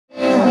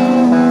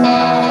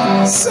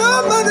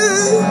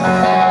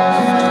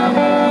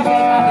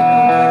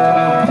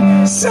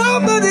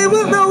Somebody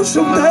will know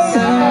someday.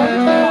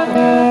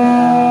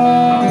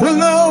 Will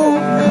know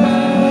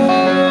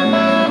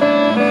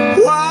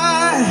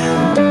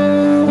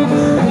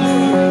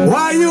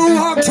why you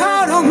walked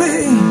out on me.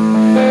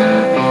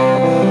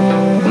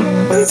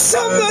 And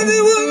somebody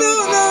will know,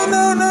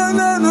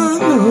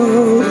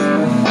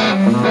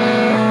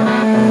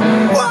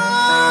 why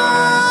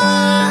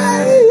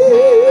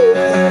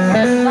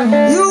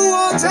you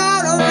walked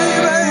out on me,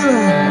 baby.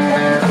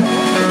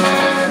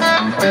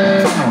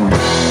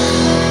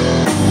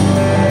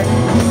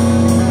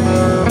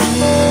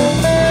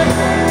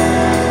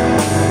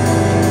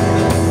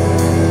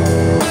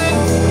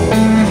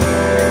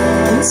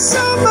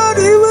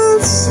 Somebody will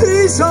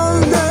see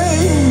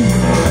someday,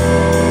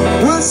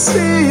 will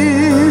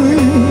see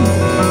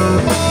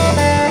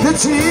the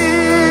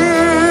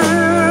tears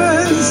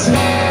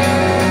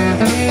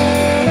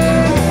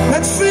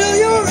that fill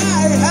your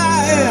eyes.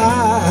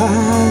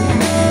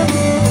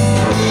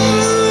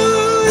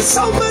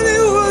 Somebody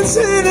will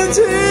see the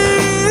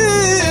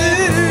tears,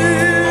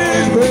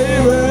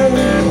 baby,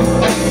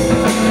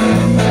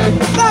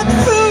 that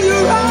fill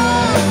your eyes.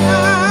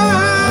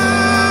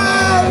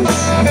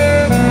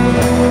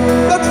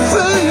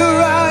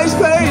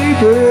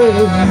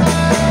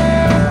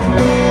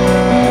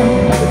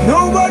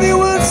 Nobody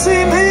will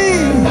see me.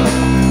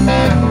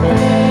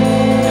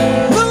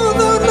 No,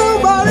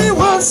 nobody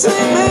will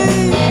see me.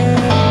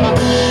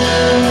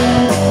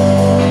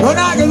 When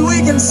I get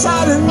weak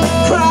inside and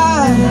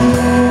cry,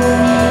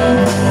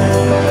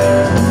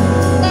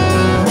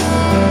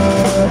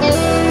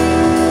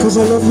 cause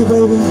I love you,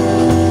 baby.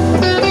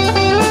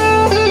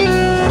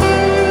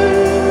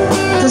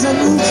 Cause I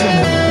need you.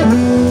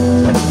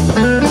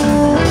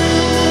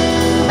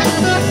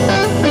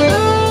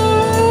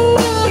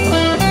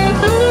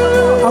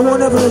 I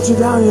won't ever let you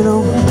down, you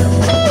know.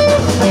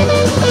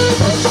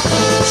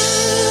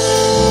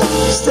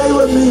 Stay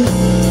with me,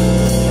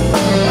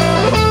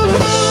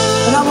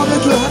 and I'm gonna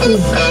make you happy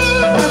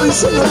every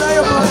single day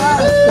of my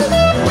life.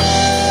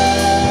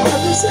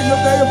 Every single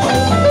day of my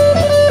life.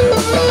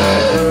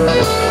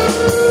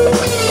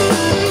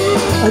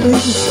 I need you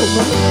so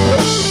much.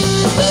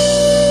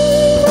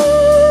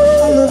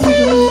 I love you,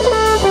 baby.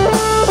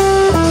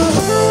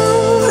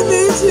 I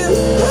need you.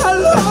 I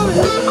love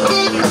you.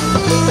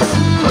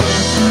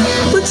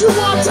 But you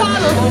walked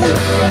out of me.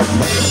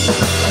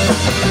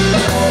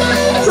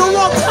 You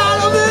walked out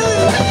of me.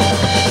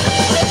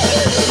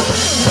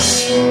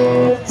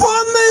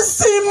 One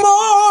misty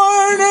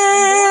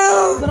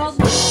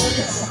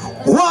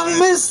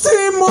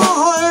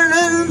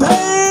morning,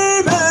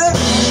 baby.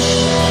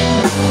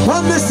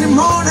 One misty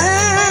morning,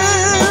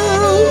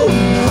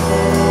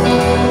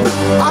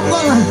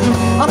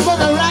 I'm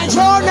gonna write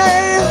your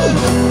name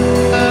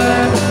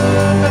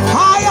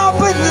high up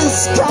in the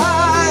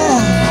sky.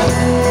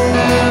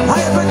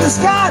 High up in the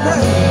sky,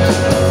 baby.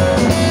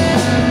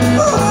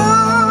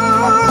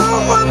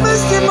 Oh, one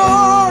misty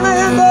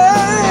morning,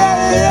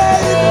 baby.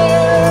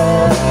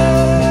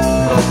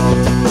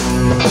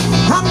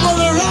 I'm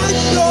gonna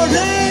write your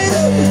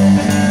name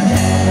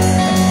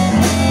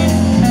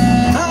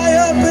high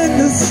up in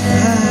the sky.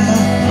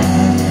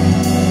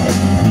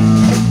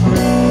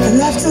 And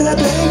after that,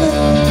 baby,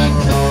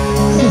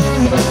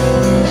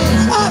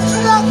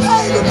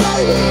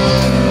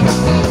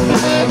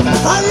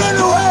 I run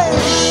away.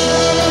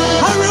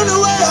 I run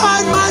away,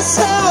 hide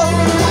myself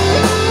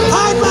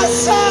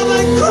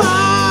and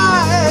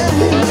cry.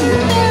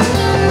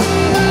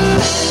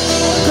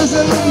 Cause I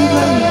love you,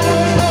 baby.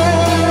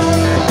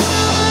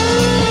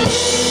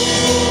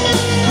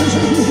 Cause I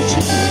need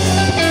you.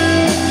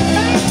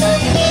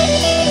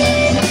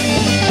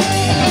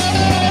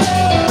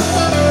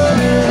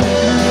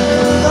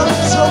 I love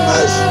you so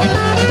much.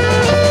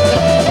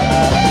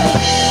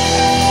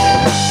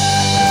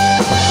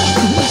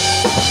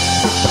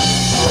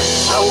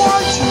 I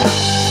want you.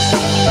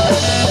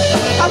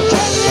 I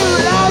can't live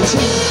without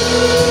you.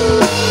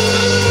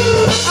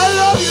 I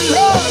love you,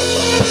 love.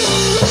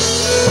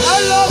 I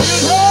love you,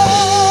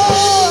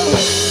 love.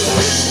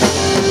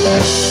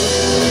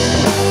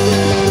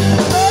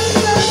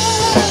 Baby.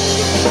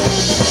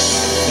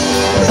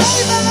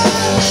 Baby.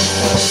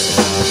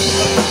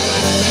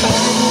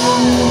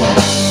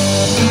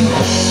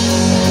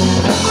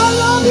 I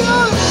love you.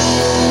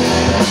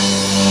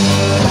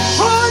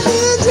 I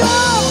need you.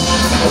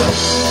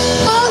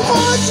 I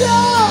want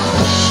you.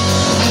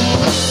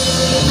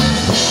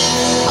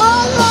 I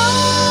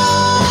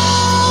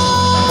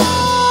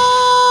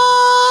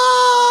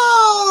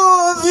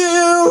love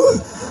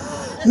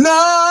you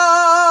now.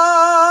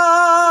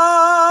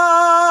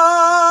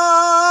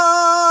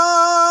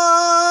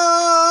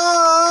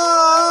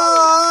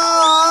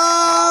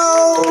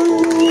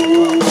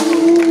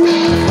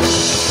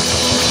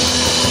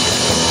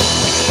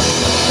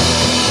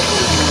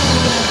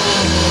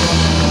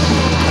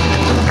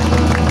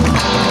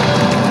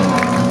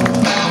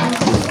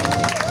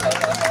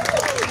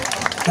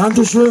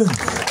 Dankeschön.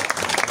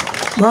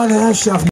 Meine Herrschaft.